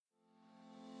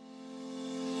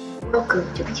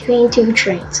Welcome to Between Two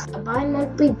Trains, a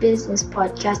bi-monthly business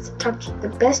podcast that talks to the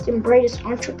best and brightest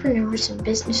entrepreneurs and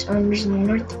business owners in the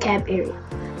North DeKalb area.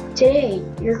 Today,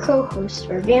 your co-hosts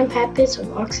are Van Pappas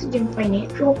of Oxygen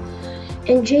Financial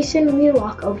and Jason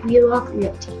Wheelock of Wheelock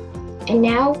Realty. And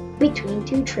now, Between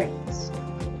Two Trains.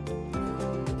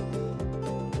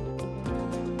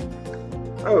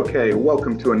 Okay,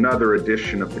 welcome to another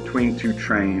edition of Between Two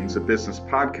Trains, a business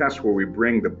podcast where we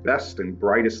bring the best and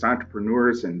brightest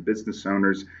entrepreneurs and business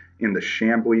owners in the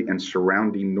Chamblee and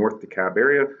surrounding North DeKalb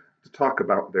area to talk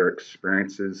about their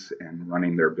experiences and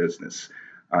running their business.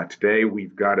 Today,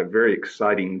 we've got a very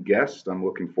exciting guest I'm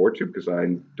looking forward to because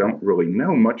I don't really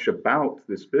know much about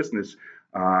this business.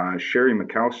 Sherry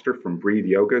McAllister from Breathe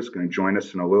Yoga is going to join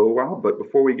us in a little while. But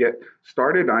before we get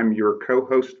started, I'm your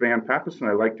co-host, Van Pappas, and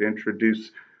I'd like to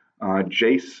introduce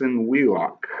Jason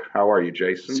Wheelock. How are you,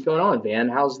 Jason? What's going on, Van?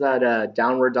 How's that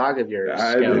downward dog of yours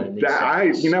going?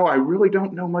 I really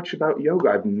don't know much about yoga.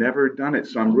 I've never done it,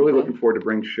 so I'm really looking forward to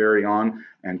bring Sherry on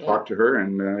and talk to her.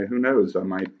 And who knows, I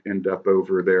might end up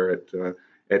over there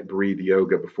at Breathe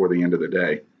Yoga before the end of the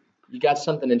day. You got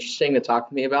something interesting to talk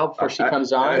to me about before she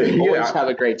comes on? We always have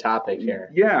a great topic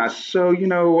here. Yeah, so,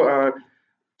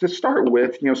 to start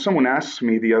with, someone asked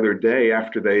me the other day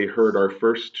after they heard our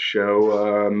first show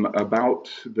about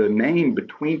the name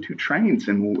Between Two Trains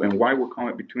and why we're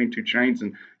calling it Between Two Trains.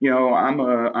 And, I'm an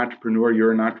entrepreneur,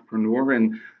 you're an entrepreneur,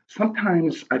 and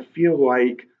sometimes I feel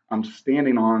like I'm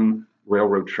standing on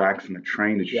railroad tracks and the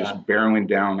train is just barreling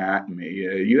down at me.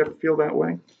 You ever feel that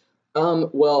way?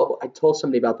 Well, I told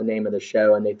somebody about the name of the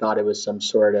show and they thought it was some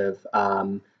sort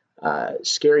of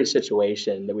scary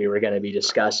situation that we were going to be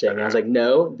discussing. And I was like,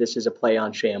 no, this is a play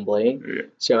on Chamblee. Yeah.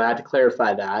 So I had to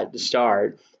clarify that to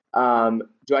start.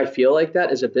 Do I feel like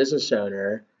that as a business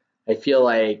owner? I feel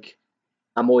like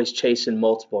I'm always chasing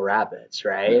multiple rabbits,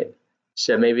 right? Yeah.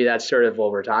 So maybe that's sort of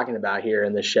what we're talking about here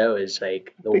in the show is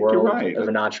like the world of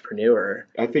an entrepreneur.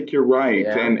 I think you're right.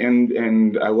 Yeah.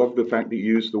 And I love the fact that you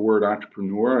use the word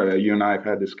entrepreneur. You and I have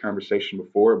had this conversation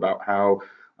before about how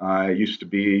it used to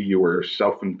be you were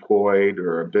self-employed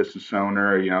or a business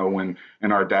owner, when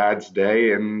in our dad's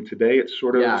day. And today it's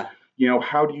sort of,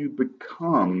 how do you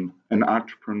become an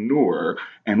entrepreneur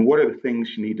and what are the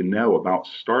things you need to know about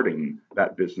starting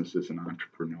that business as an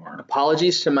entrepreneur?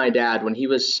 Apologies to my dad. When he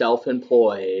was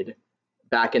self-employed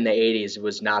back in the 80s, it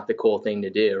was not the cool thing to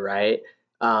do, right?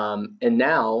 And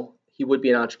now he would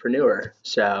be an entrepreneur.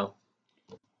 So,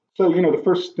 the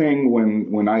first thing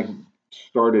when I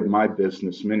started my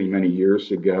business many, many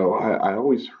years ago, I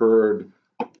always heard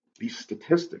these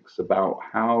statistics about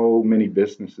how many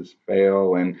businesses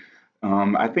fail. And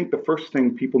I think the first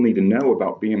thing people need to know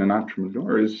about being an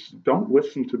entrepreneur is don't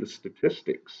listen to the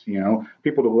statistics.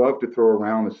 People love to throw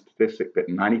around the statistic that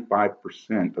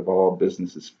 95% of all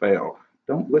businesses fail.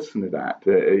 Don't listen to that.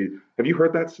 Have you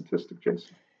heard that statistic,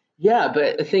 Jason? Yeah,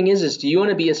 but the thing is do you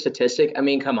want to be a statistic? I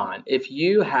mean, come on. If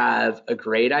you have a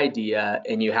great idea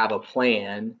and you have a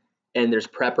plan and there's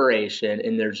preparation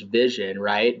and there's vision,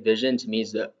 right? Vision to me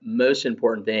is the most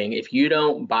important thing. If you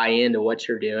don't buy into what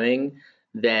you're doing,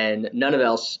 then nothing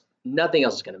else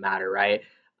is going to matter, right?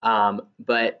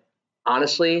 But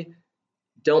honestly,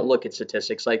 don't look at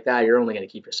statistics like that. You're only going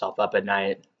to keep yourself up at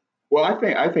night. Well, I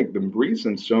think the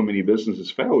reason so many businesses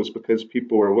fail is because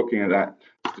people are looking at that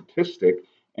statistic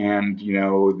and,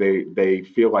 they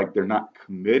feel like they're not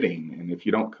committing. And if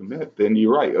you don't commit, then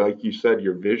you're right. Like you said,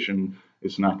 your vision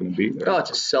is not going to be there. Oh,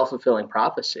 it's a self-fulfilling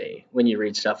prophecy when you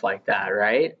read stuff like that,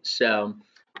 right? So,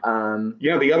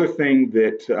 the other thing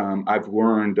that I've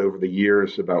learned over the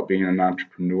years about being an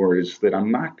entrepreneur is that I'm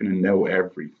not going to know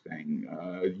everything.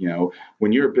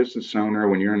 When you're a business owner,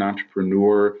 when you're an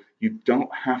entrepreneur, you don't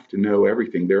have to know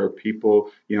everything. There are people,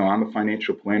 I'm a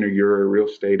financial planner, you're a real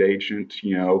estate agent,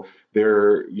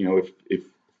 if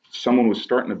someone was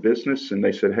starting a business and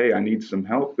they said, hey, I need some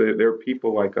help, there are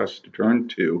people like us to turn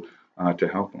to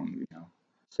help them,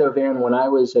 So, Van, when I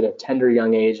was at a tender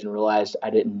young age and realized I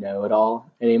didn't know it all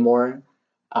anymore.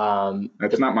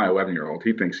 That's not my 11-year-old.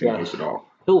 He thinks he knows it all.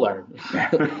 He'll learn.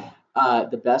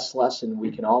 The best lesson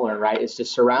we can all learn, right, is to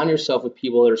surround yourself with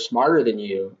people that are smarter than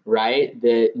you, right,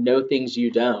 that know things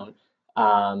you don't.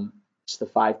 It's the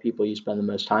 5 people you spend the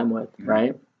most time with,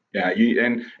 right? Yeah,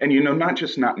 not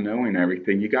just not knowing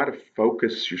everything, you got to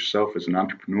focus yourself as an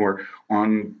entrepreneur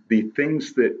on the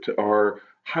things that are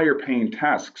higher paying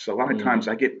tasks. A lot of times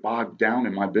I get bogged down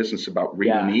in my business about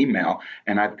reading email,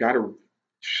 and I've got to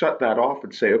shut that off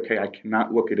and say, okay, I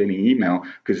cannot look at any email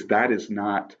because that is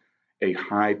not a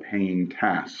high paying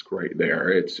task right there.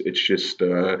 It's just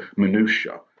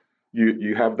minutia.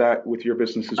 You have that with your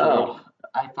business as well?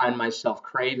 I find myself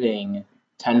craving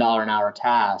 $10 an hour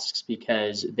tasks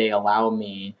because they allow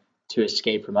me to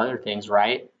escape from other things,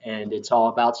 right? And it's all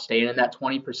about staying in that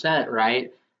 20%,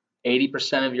 right?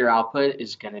 80% of your output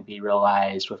is going to be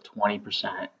realized with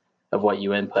 20% of what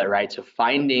you input, right? So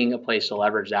finding a place to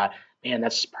leverage that, man,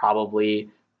 that's probably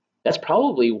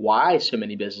why so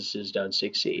many businesses don't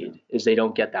succeed, is they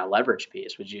don't get that leverage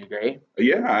piece. Would you agree?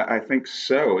 Yeah, I think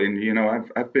so. And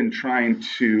I've been trying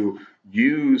to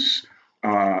use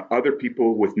other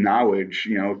people with knowledge.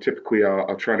 Typically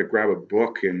I'll try to grab a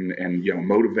book and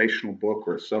motivational book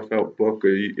or a self-help book.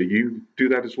 You do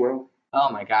that as well? Oh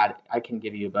my God, I can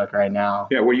give you a book right now.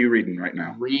 Yeah, what are you reading right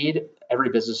now? Read, every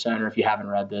business owner, if you haven't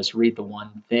read this, read The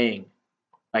One Thing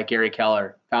by Gary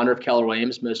Keller, founder of Keller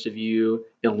Williams. Most of you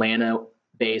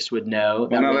Atlanta-based would know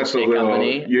that real estate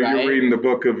company. You're reading the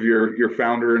book of your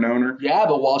founder and owner? Yeah,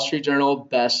 but Wall Street Journal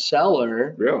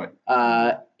bestseller. Really?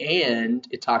 And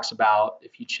it talks about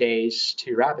if you chase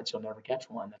two rabbits, you'll never catch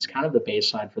one. That's kind of the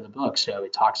baseline for the book. So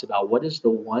it talks about what is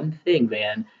the one thing,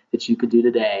 Van, that you could do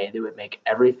today that would make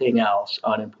everything else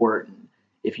unimportant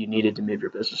if you needed to move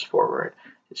your business forward.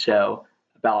 So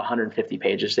about 150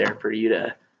 pages there for you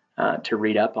to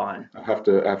read up on. I'll have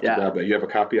to grab that. You have a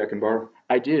copy I can borrow?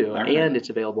 I do, and it's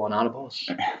available on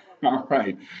Audibles. All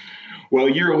right. Well,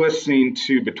 you're listening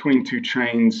to Between Two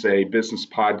Trains, a business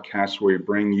podcast where we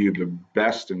bring you the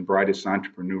best and brightest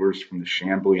entrepreneurs from the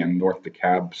Chamblee and North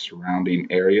DeKalb surrounding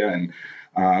area. And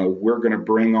we're going to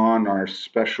bring on our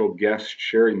special guest,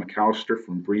 Sherry McAllister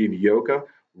from Breathe Yoga,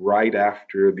 right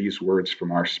after these words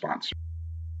from our sponsor.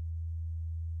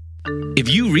 If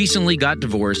you recently got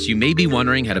divorced, you may be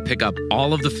wondering how to pick up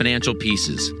all of the financial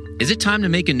pieces. Is it time to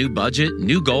make a new budget,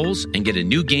 new goals, and get a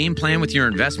new game plan with your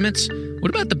investments? What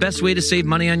about the best way to save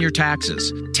money on your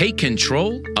taxes? Take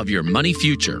control of your money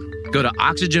future. Go to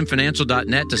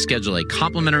oxygenfinancial.net to schedule a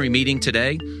complimentary meeting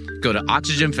today. Go to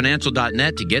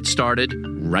oxygenfinancial.net to get started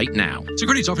right now.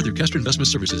 Securities offered through Kestra Investment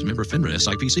Services, member FINRA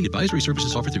SIPC. Advisory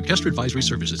services offered through Kestra Advisory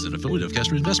Services, an affiliate of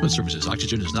Kestra Investment Services.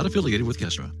 Oxygen is not affiliated with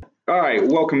Kestra. All right,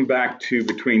 welcome back to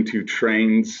Between Two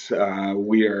Trains.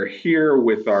 We are here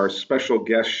with our special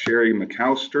guest, Sherry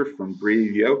McAllister from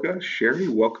Breathe Yoga. Sherry,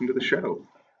 welcome to the show.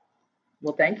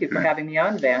 Well, thank you for having me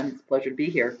on, Van. It's a pleasure to be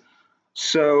here.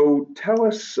 So tell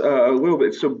us a little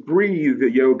bit. So Breathe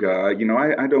Yoga,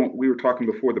 we were talking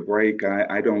before the break.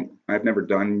 I've never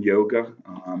done yoga.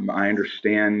 I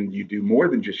understand you do more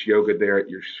than just yoga there at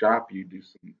your shop. You do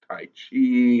some Tai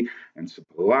Chi and some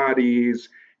Pilates,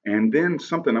 and then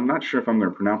something, I'm not sure if I'm going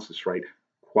to pronounce this right,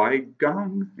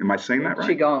 Qigong? Am I saying that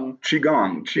right?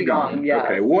 Qigong, yes.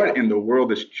 Okay, what in the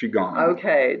world is Qigong?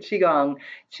 Okay, Qigong.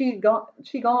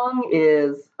 Qigong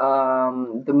is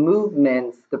the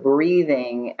movements, the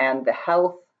breathing, and the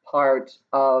health part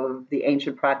of the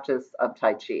ancient practice of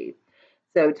Tai Chi.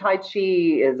 So Tai Chi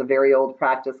is a very old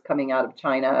practice coming out of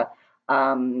China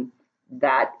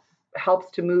that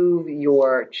helps to move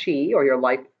your Qi or your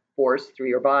life force through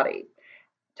your body.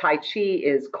 Tai Chi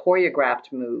is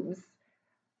choreographed moves,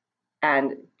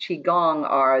 and Qigong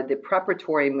are the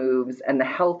preparatory moves and the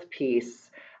health piece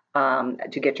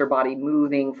to get your body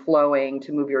moving, flowing,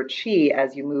 to move your Qi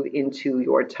as you move into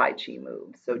your Tai Chi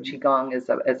move. So Qigong is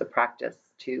a practice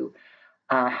to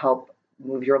help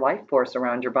move your life force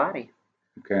around your body.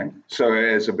 Okay. So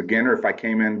as a beginner, if I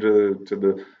came into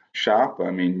the shop,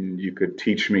 you could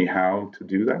teach me how to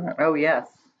do that? Oh, yes.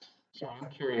 So I'm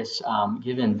curious,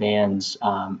 given Van's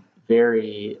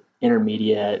very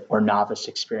intermediate or novice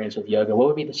experience with yoga, what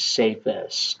would be the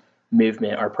safest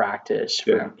movement or practice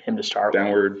for him to start with?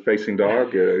 Downward facing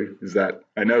dog, is that,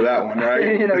 I know that one,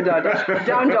 right?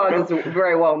 Down dog is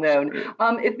very well known.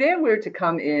 If Van were to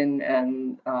come in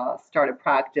and start a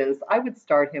practice, I would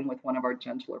start him with one of our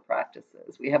gentler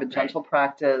practices. We have a gentle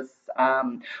practice.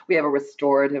 We have a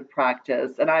restorative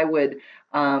practice, and I would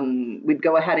we'd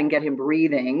go ahead and get him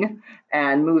breathing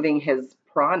and moving his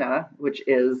prana, which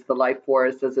is the life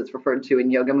force as it's referred to in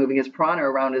yoga, moving his prana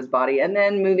around his body, and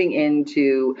then moving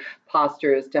into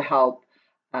postures to help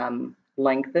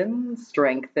lengthen,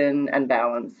 strengthen, and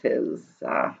balance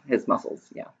his muscles.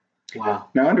 Yeah. Wow.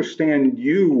 Now, I understand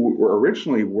you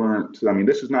originally weren't,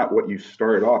 this is not what you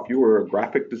started off. You were a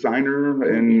graphic designer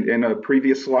in a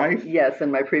previous life? Yes,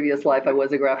 in my previous life, I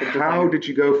was a graphic designer. How did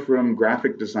you go from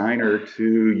graphic designer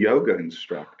to yoga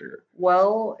instructor?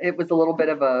 Well, it was a little bit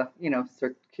of a,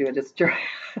 circuitous journey.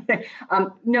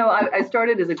 No, I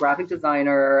started as a graphic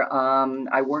designer.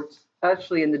 I worked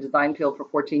actually in the design field for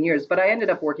 14 years, but I ended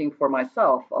up working for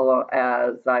myself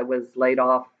as I was laid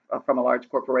off from a large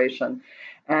corporation.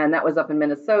 And that was up in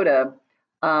Minnesota.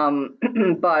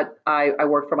 But I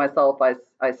worked for myself.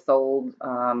 I sold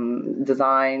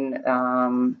design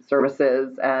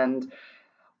services, and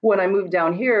when I moved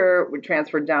down here, we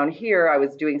transferred down here, I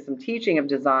was doing some teaching of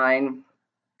design,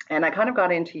 and I kind of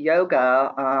got into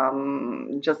yoga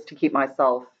just to keep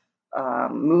myself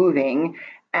moving,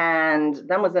 and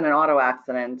then was in an auto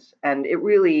accident, and it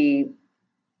really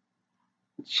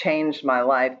changed my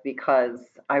life because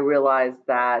I realized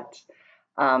that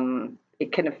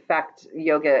it can affect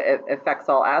yoga. It affects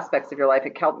all aspects of your life.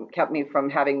 It kept me from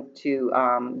having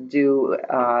to do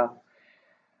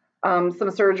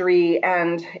some surgery,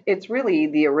 and it's really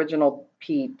the original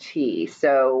PT.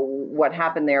 So what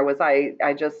happened there was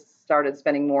I just started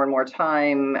spending more and more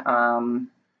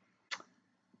time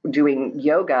doing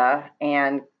yoga,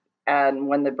 and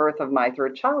when the birth of my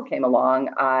third child came along,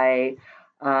 I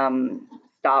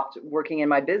stopped working in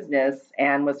my business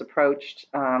and was approached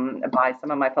by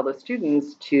some of my fellow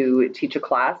students to teach a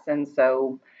class, and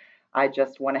so I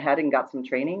just went ahead and got some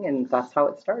training, and that's how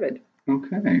it started.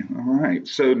 Okay, all right.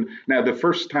 So now the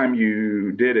first time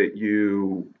you did it,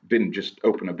 you didn't just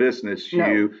open a business.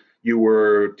 No. You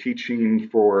were teaching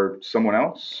for someone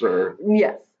else, or?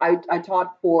 Yes, I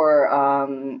taught for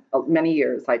many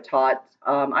years. I taught.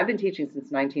 I've been teaching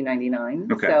since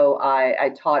 1999. Okay. So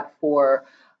I taught for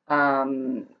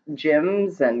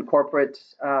gyms and corporate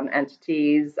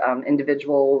entities,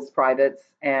 individuals, privates,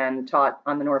 and taught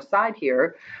on the north side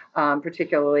here,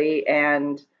 particularly,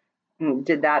 and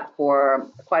did that for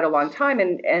quite a long time.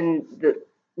 And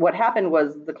what happened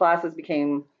was the classes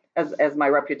became, as my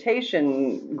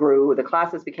reputation grew, the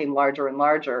classes became larger and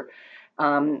larger.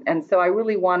 And so I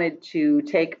really wanted to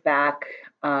take back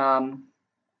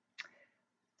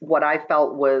what I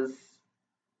felt was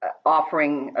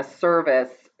offering a service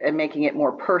and making it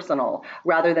more personal.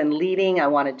 Rather than leading, I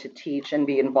wanted to teach and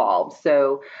be involved.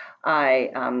 So I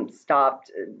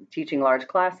stopped teaching large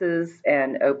classes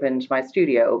and opened my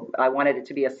studio. I wanted it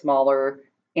to be a smaller,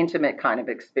 intimate kind of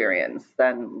experience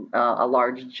than a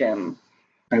large gym.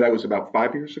 And that was about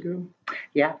 5 years ago?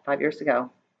 Yeah, 5 years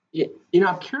ago. Yeah,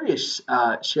 I'm curious,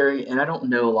 Sherry, and I don't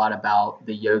know a lot about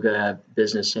the yoga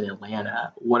business in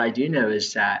Atlanta. What I do know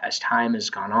is that as time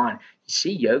has gone on, you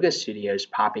see yoga studios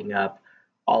popping up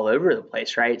all over the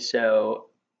place, right? So,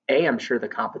 A, I'm sure the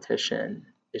competition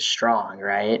is strong,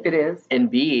 right? It is. And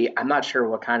B, I'm not sure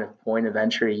what kind of point of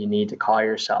entry you need to call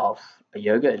yourself a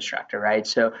yoga instructor, right?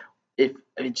 So, if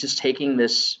just taking a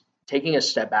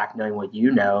step back, knowing what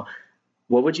you know,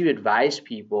 what would you advise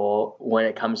people when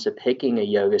it comes to picking a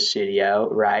yoga studio,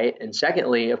 right? And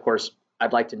secondly, of course,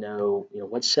 I'd like to know,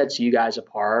 what sets you guys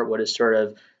apart? What is sort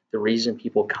of the reason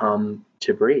people come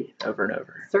to Breathe over and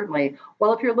over? Certainly.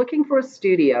 Well, if you're looking for a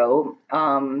studio,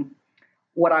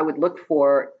 what I would look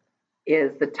for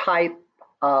is the type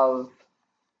of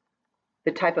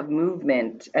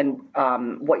movement and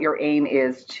what your aim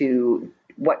is to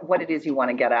what it is you want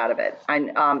to get out of it.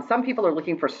 And some people are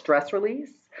looking for stress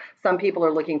release. Some people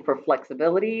are looking for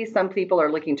flexibility. Some people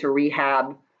are looking to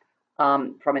rehab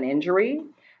from an injury.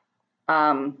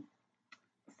 Some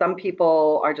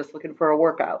people are just looking for a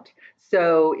workout.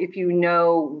 So if you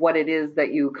know what it is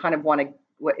that you kind of want to,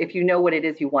 if you know what it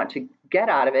is you want to get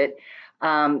out of it,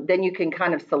 then you can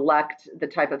kind of select the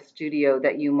type of studio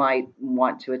that you might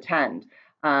want to attend.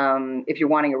 If you're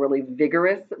wanting a really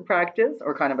vigorous practice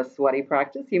or kind of a sweaty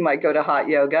practice, you might go to hot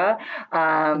yoga.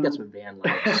 I think that's what Van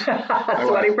likes.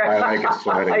 Sweaty practice. I like it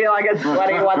sweaty. You like it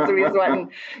sweaty, wants to be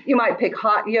sweating. You might pick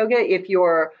hot yoga. If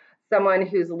you're someone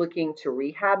who's looking to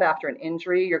rehab after an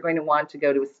injury, you're going to want to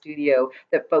go to a studio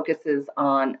that focuses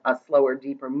on a slower,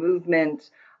 deeper movement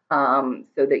so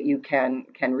that you can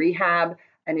rehab.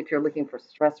 And if you're looking for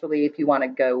stress relief, you want to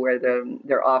go where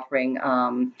they're offering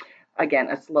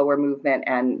again, a slower movement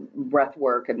and breath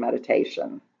work and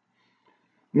meditation.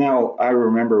 Now, I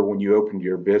remember when you opened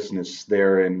your business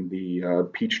there in the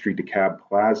Peachtree DeKalb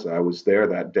Plaza. I was there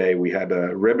that day. We had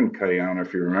a ribbon cutting. I don't know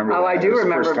if you remember. Oh, that. I do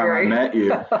remember. The first time I met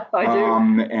you. I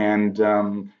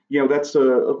do. That's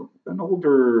an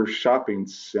older shopping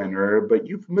center, but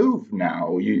you've moved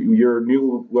now. Your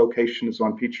new location is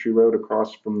on Peachtree Road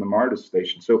across from the MARTA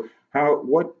station. So,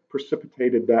 what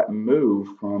precipitated that move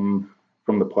from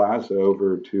the plaza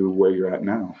over to where you're at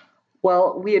now?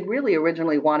 Well, we had really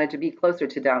originally wanted to be closer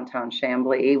to downtown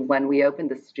Chamblee when we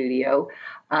opened the studio.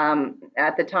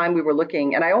 At the time we were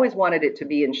looking, and I always wanted it to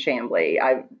be in Chamblee.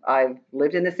 I've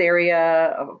lived in this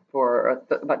area for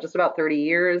about 30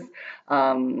 years.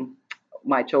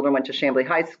 My children went to Chamblee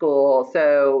High School,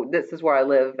 so this is where I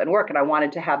live and work, and I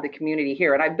wanted to have the community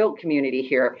here, and I built community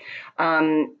here.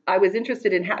 I was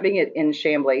interested in having it in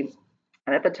Chamblee.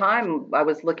 And at the time I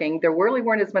was looking, there really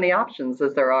weren't as many options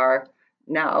as there are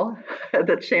now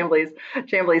that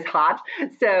Chambly's hot.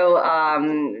 So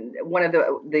one of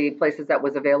the places that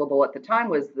was available at the time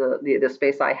was the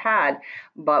space I had.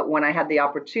 But when I had the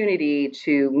opportunity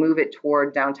to move it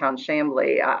toward downtown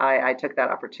Chambly, I took that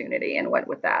opportunity and went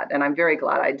with that. And I'm very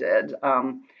glad I did.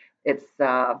 It's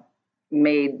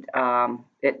made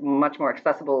it much more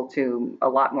accessible to a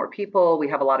lot more people. We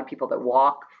have a lot of people that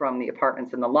walk from the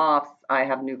apartments and the lofts. I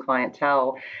have new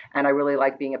clientele, and I really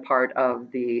like being a part of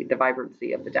the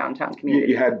vibrancy of the downtown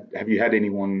community. Have you had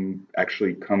anyone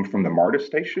actually come from the MARTA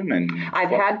station? And I've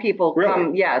had people really?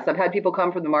 come. Yes, I've had people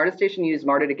come from the MARTA station, use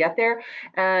MARTA to get there,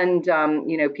 and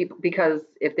people, because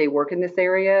if they work in this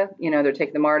area, they're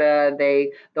taking the MARTA.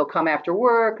 They'll come after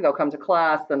work. They'll come to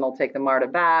class, then they'll take the MARTA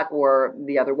back, or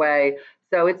the other way.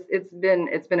 So it's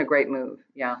been a great move.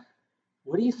 Yeah.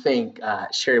 What do you think,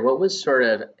 Sherry, what was sort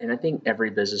of, and I think every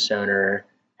business owner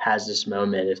has this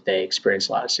moment if they experience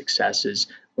a lot of successes,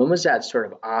 when was that sort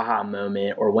of aha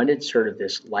moment, or when did sort of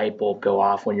this light bulb go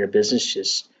off when your business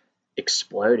just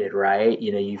exploded, right?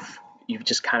 You've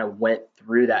just kind of went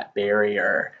through that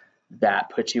barrier that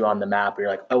puts you on the map where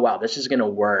you're like, oh, wow, this is going to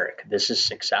work. This is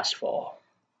successful.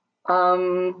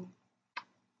 I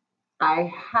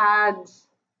had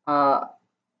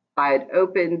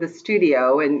opened the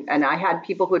studio and I had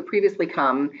people who had previously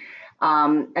come.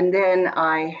 And then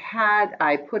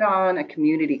I put on a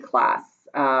community class,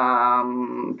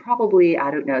 probably,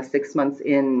 6 months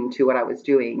into what I was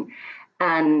doing.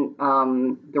 And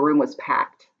the room was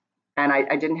packed and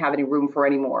I didn't have any room for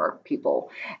any more people.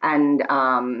 And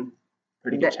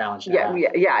pretty good challenge to have.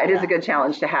 Yeah, it is a good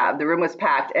challenge to have. The room was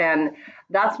packed. And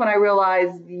that's when I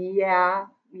realized,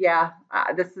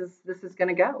 this is going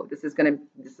to go.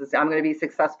 I'm going to be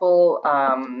successful.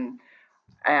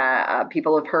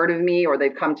 People have heard of me, or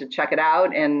they've come to check it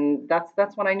out, and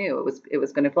that's when I knew it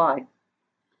was going to fly.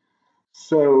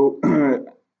 So,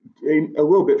 a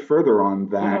little bit further on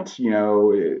that,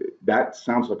 that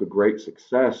sounds like a great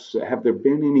success. Have there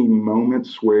been any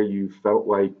moments where you felt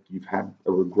like you've had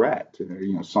a regret,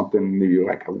 something that you're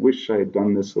like, I wish I had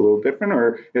done this a little different,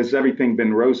 or has everything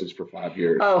been roses for 5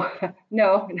 years? Oh,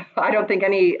 no, I don't think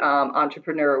any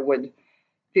entrepreneur would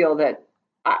feel that.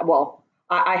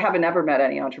 I haven't ever met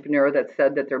any entrepreneur that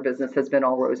said that their business has been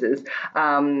all roses.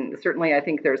 Certainly, I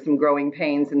think there's some growing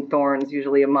pains and thorns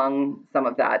usually among some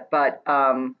of that. But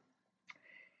there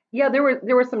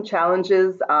were some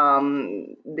challenges.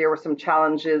 There were some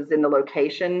challenges in the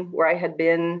location where I had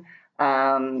been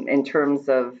in terms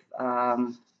of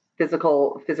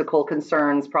physical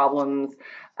concerns, problems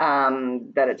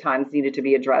that at times needed to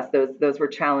be addressed. Those were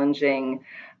challenging.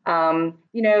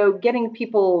 Getting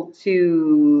people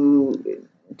to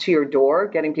your door,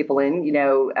 getting people in,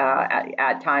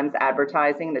 at times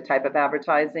advertising, the type of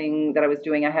advertising that I was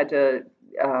doing, I had to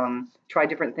try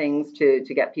different things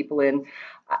to get people in.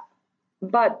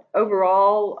 But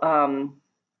overall,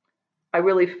 I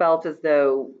really felt as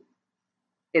though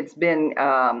it's been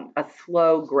a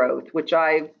slow growth, which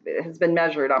has been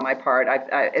measured on my part.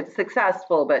 It's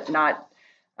successful, but not,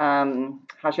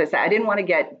 how should I say, I didn't want to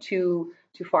get too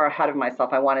far ahead of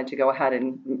myself. I wanted to go ahead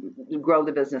and grow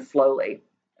the business slowly.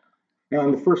 Now,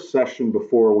 in the first session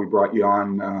before we brought you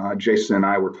on, Jason and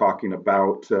I were talking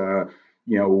about,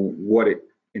 what it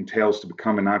entails to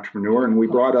become an entrepreneur, and we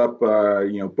brought up,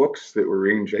 books that we're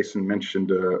reading. Jason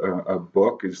mentioned a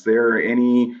book. Is there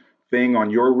anything on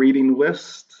your reading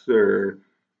list, or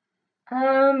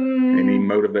any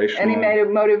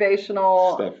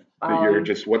motivational stuff? You're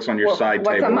just, what's on your side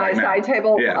table? What's on my side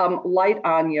table? Yeah. Light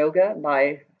on Yoga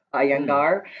by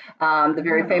Iyengar, the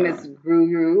very famous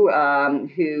guru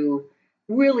who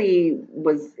really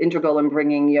was integral in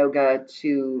bringing yoga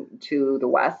to the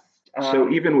West. So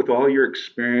even with all your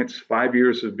experience, 5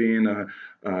 years of being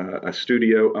a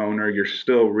studio owner, you're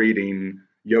still reading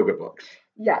yoga books.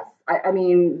 Yes, I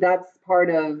mean that's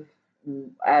part of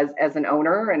as an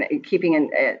owner and keeping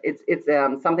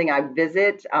it's something I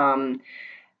visit.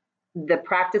 The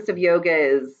practice of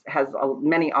yoga has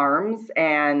many arms,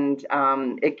 and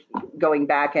going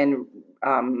back and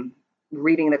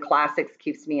reading the classics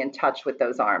keeps me in touch with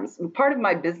those arms. And part of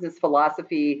my business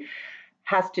philosophy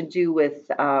has to do with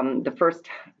the first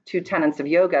two tenets of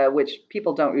yoga, which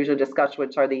people don't usually discuss,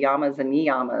 which are the yamas and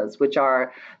niyamas, which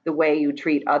are the way you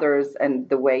treat others and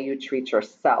the way you treat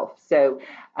yourself. So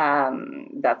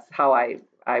that's how I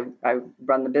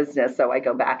run the business. So I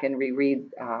go back and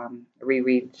reread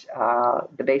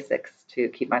the basics to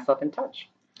keep myself in touch.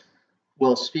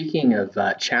 Well, speaking of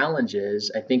challenges,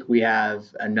 I think we have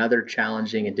another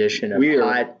challenging edition of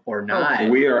Hot or Not.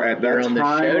 We are at that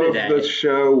time of the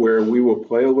show where we will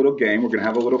play a little game. We're going to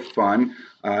have a little fun.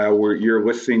 You're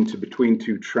listening to Between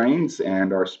Two Trains,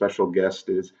 and our special guest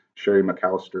is Sherry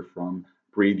McAllister from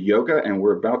Breathe Yoga, and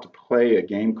we're about to play a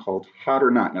game called Hot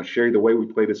or Not. Now, Sherry, the way we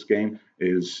play this game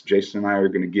is Jason and I are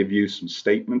going to give you some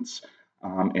statements,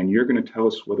 and you're going to tell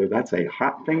us whether that's a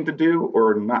hot thing to do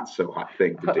or not so hot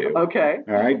thing to do. Okay.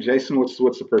 All right, Jason, what's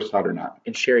the first hot or not?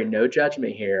 And Sherry, no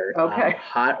judgment here. Okay.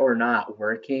 Hot or not,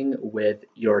 working with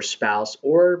your spouse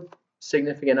or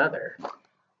significant other.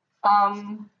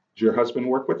 Does your husband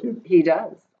work with you? He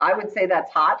does. I would say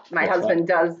that's hot. My That's husband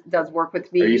does work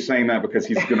with me. Are you saying that because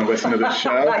he's going to listen to this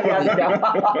show? Yes,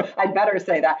 no. I'd better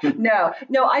say that. No.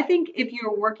 I think if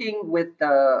you're working with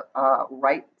the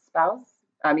right spouse,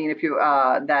 I mean, if you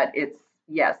that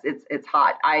it's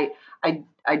hot. I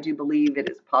do believe it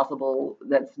is possible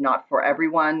that's not for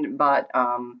everyone, but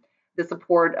the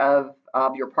support of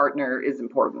your partner is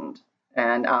important.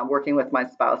 And working with my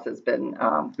spouse has been.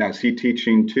 Now, is he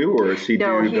teaching too, or is he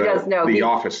the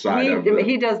office side of it?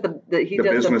 He does the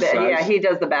business side. Yeah, he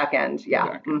does the back end.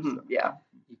 Yeah, yeah.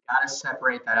 You got to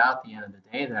separate that out at the end of the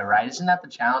day, though, right? Isn't that the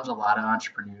challenge a lot of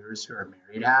entrepreneurs who are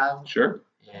married have? Sure.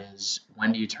 Is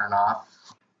when do you turn off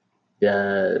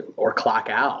or clock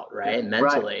out, right?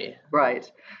 Mentally. Right.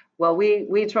 Well,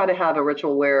 we try to have a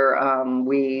ritual where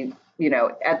we, in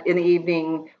the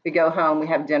evening we go home, we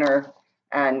have dinner.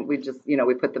 And we just,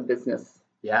 we put the business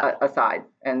aside,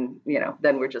 and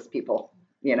then we're just people,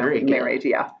 married.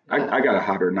 Yeah. I got a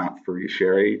hot or not for you,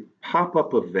 Sherry.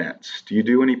 Pop-up events. Do you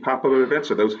do any pop-up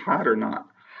events? Are those hot or not?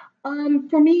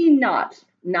 For me, not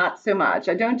so much.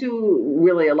 I don't do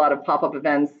really a lot of pop-up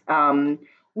events.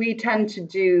 We tend to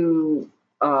do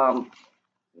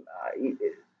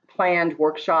planned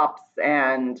workshops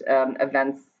and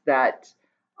events that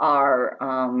are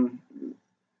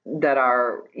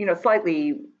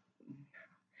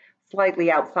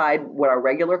slightly outside what our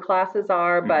regular classes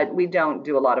are, but we don't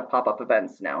do a lot of pop-up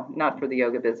events. No, not for the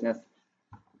yoga business.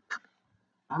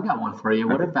 I've got one for you.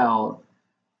 What about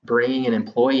bringing an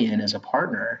employee in as a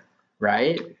partner,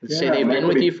 right? Say they've been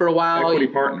with you for a while. Equity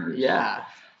partners. Yeah.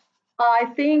 I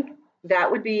think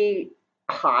that would be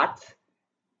hot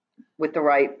with the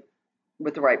right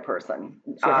person.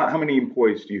 So how many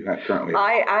employees do you have currently?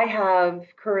 I have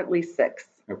currently 6.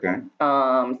 Okay.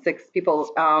 6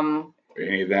 people. Are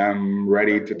any of them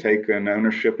ready to take an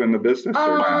ownership in the business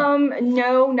or not?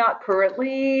 No, not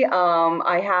currently.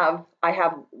 I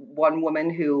have one woman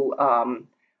who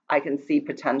I can see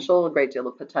a great deal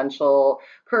of potential.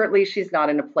 Currently, she's not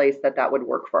in a place that would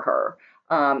work for her.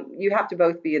 You have to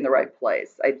both be in the right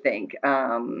place, I think.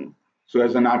 So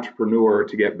as an entrepreneur,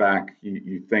 to get back,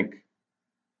 you think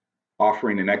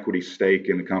offering an equity stake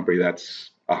in the company,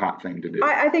 that's a hot thing to do?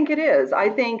 I think it is. I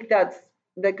think that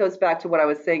goes back to what I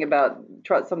was saying about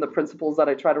some of the principles that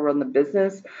I try to run the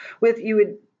business with.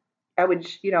 I would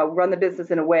run the business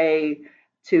in a way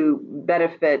to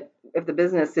benefit, if the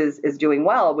business is doing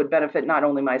well, it would benefit not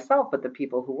only myself, but the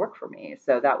people who work for me.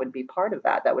 So that would be part of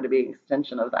that. That would be an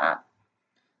extension of that.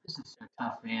 This is so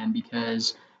tough, man,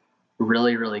 because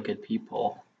really, really good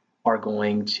people are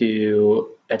going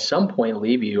to, at some point,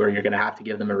 leave you, or you're going to have to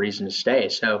give them a reason to stay.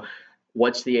 So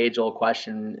what's the age-old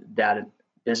question that a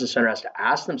business owner has to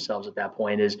ask themselves at that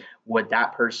point is, would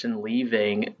that person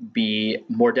leaving be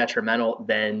more detrimental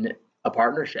than a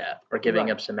partnership or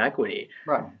giving up some equity?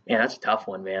 Right. Yeah, that's a tough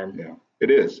one, man. Yeah,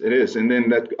 it is. And then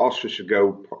that also should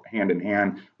go hand in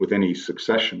hand with any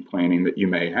succession planning that you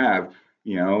may have.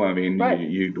 Right.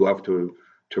 You'd love to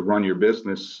run your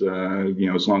business,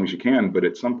 as long as you can. But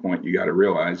at some point, you got to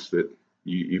realize that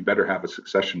you better have a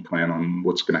succession plan on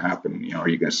what's going to happen. Are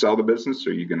you going to sell the business,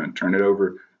 or are you going to turn it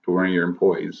over to one of your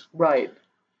employees? Right.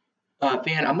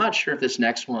 Van, I'm not sure if this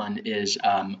next one is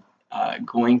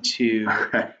going to.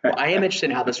 Well, I am interested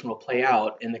in how this one will play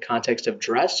out in the context of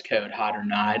dress code, hot or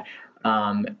not.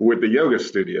 With the yoga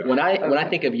studio. When I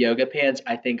think of yoga pants,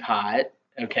 I think hot.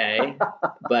 Okay,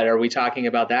 but are we talking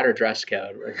about that or dress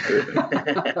code?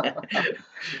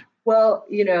 Well,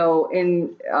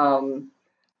 in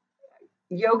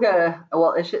yoga,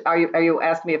 are you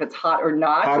asking me if it's hot or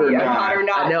not? Hot or not. Hot or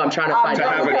not. No, I'm trying to find to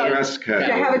have a dress code.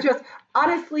 To have a dress.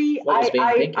 Honestly, I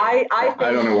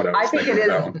don't know what I was think thinking it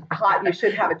about. is hot. You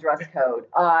should have a dress code.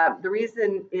 The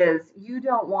reason is you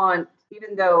don't want,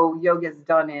 even though yoga is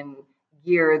done in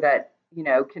gear that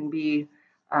can be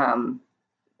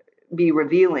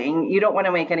revealing, you don't want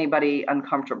to make anybody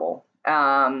uncomfortable.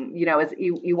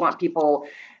 You want people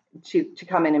to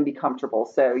come in and be comfortable,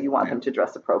 so you want them to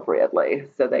dress appropriately.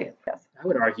 So yes. I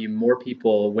would argue more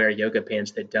people wear yoga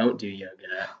pants that don't do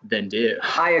yoga than do.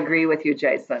 I agree with you,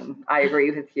 Jason. I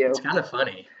agree with you. It's kind of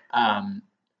funny.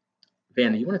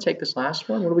 Van, you want to take this last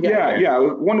one? What do we got? Yeah.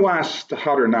 One last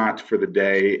hot or not for the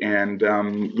day. And, I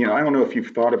don't know if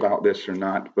you've thought about this or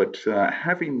not, but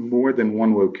having more than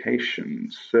one location.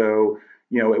 So,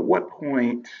 at what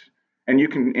point, and you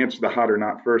can answer the hot or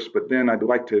not first, but then I'd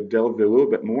like to delve a little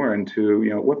bit more into,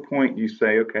 at what point you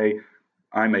say, okay,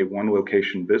 I'm a one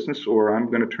location business, or I'm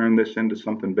going to turn this into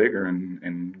something bigger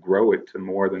and grow it to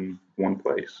more than one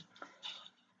place.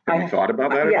 Have you thought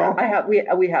about that at all? I have.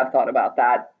 We have thought about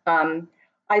that.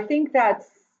 I think that's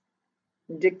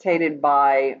dictated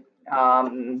by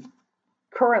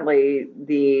currently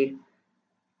the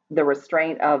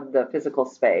restraint of the physical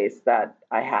space that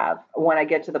I have. When I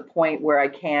get to the point where I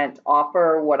can't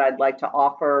offer what I'd like to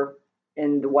offer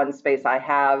in the one space I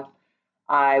have,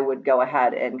 I would go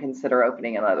ahead and consider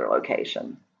opening another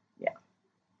location.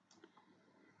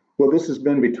 Well, this has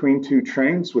been Between Two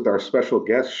Trains with our special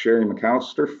guest, Sherry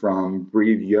McAllister from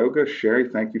Breathe Yoga. Sherry,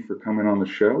 thank you for coming on the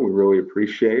show. We really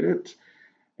appreciate it.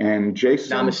 And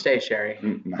Jason. Namaste, Sherry.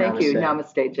 Thank you.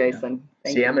 Namaste, Jason.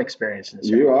 See, I'm experienced in this.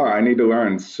 You are. I need to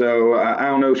learn. So I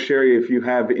don't know, Sherry, if you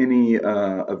have any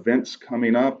events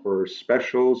coming up or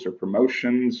specials or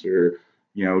promotions or,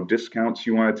 discounts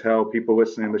you want to tell people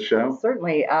listening to the show?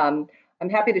 Certainly. I'm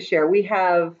happy to share. We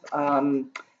have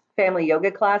family yoga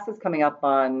classes coming up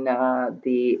on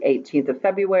the 18th of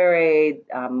February,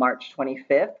 March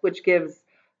 25th, which gives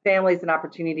families an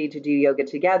opportunity to do yoga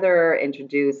together,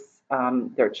 introduce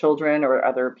their children or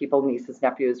other people, nieces,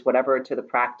 nephews, whatever, to the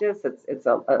practice. It's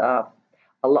a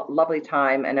lovely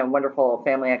time and a wonderful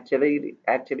family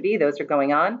activity. Those are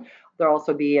going on. There'll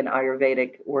also be an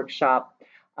Ayurvedic workshop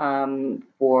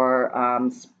for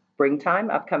springtime,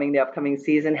 the upcoming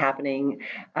season happening,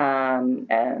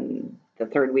 and the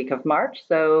third week of March.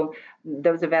 So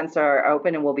those events are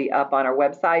open and will be up on our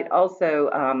website.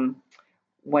 Also,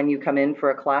 when you come in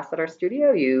for a class at our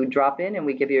studio, you drop in and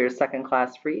we give you a second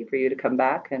class free for you to come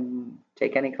back and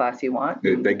take any class you want.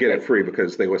 They get it free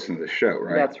because they listen to the show,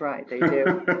 right? That's right, they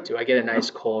do. Do I get a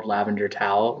nice cold lavender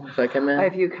towel if I come in?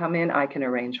 If you come in, I can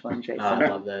arrange one, Jason. I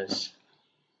love those.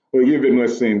 Well, you've been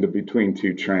listening to Between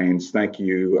Two Trains. Thank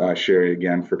you, Sherry,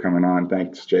 again for coming on.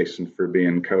 Thanks, Jason, for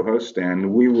being co-host.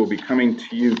 And we will be coming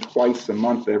to you twice a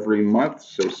month, every month.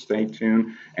 So stay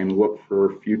tuned and look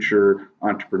for future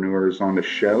entrepreneurs on the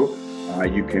show.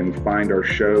 You can find our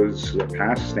shows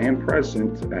past and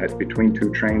present at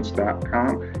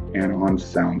betweentwotrains.com and on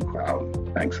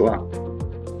SoundCloud. Thanks a lot.